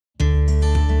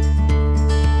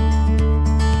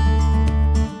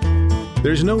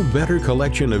There's no better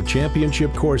collection of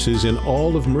championship courses in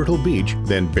all of Myrtle Beach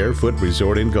than Barefoot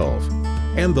Resort Golf.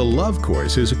 And the Love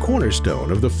Course is a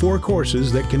cornerstone of the 4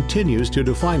 courses that continues to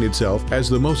define itself as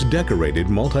the most decorated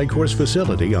multi-course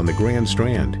facility on the Grand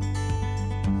Strand.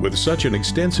 With such an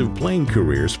extensive playing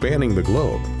career spanning the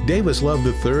globe, Davis Love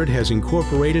III has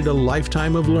incorporated a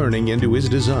lifetime of learning into his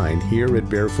design here at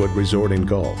Barefoot Resort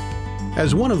Golf.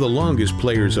 As one of the longest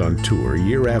players on tour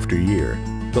year after year,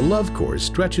 the Love Course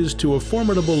stretches to a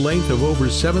formidable length of over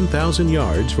 7,000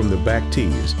 yards from the back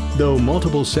tees, though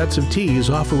multiple sets of tees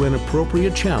offer an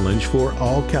appropriate challenge for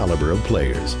all caliber of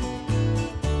players.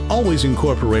 Always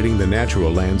incorporating the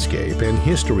natural landscape and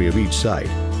history of each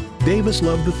site, Davis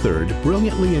Love III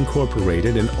brilliantly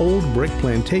incorporated an old brick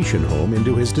plantation home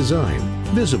into his design,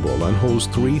 visible on holes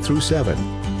 3 through 7.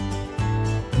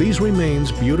 These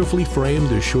remains beautifully frame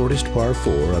the shortest par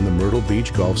 4 on the Myrtle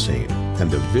Beach golf scene,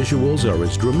 and the visuals are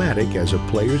as dramatic as a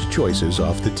player's choices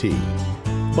off the tee.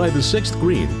 By the 6th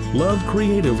green, Love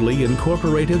creatively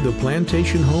incorporated the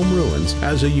plantation home ruins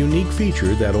as a unique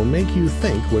feature that'll make you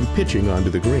think when pitching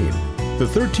onto the green. The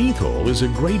 13th hole is a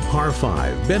great par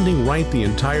 5, bending right the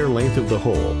entire length of the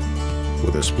hole,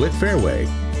 with a split fairway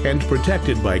and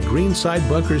protected by greenside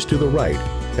bunkers to the right,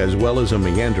 as well as a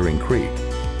meandering creek.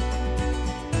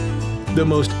 The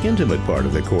most intimate part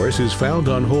of the course is found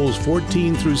on holes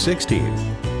 14 through 16.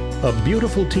 A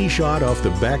beautiful tee shot off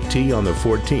the back tee on the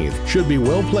 14th should be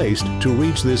well placed to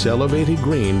reach this elevated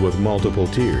green with multiple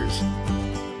tiers.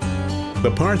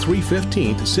 The par 3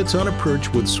 15th sits on a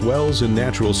perch with swells and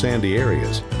natural sandy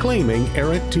areas, claiming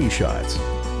errant tee shots.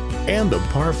 And the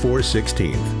par 4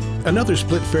 16th, another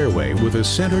split fairway with a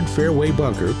centered fairway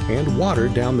bunker and water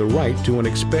down the right to an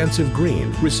expansive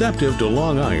green, receptive to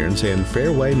long irons and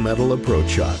fairway metal approach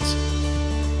shots.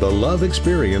 The Love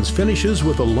experience finishes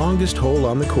with the longest hole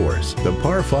on the course, the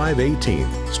par 5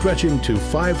 18th, stretching to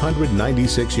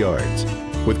 596 yards.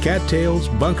 With cattails,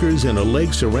 bunkers, and a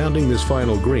lake surrounding this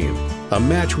final green, a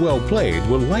match well played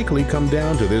will likely come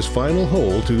down to this final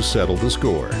hole to settle the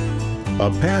score. A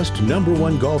past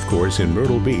 #1 golf course in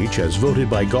Myrtle Beach as voted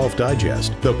by Golf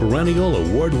Digest, the perennial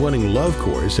award-winning Love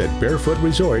Course at Barefoot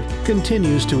Resort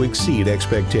continues to exceed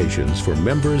expectations for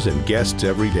members and guests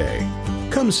every day.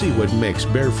 Come see what makes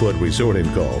Barefoot Resort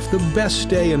Golf the best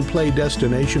stay and play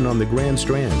destination on the Grand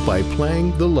Strand by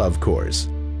playing the Love Course.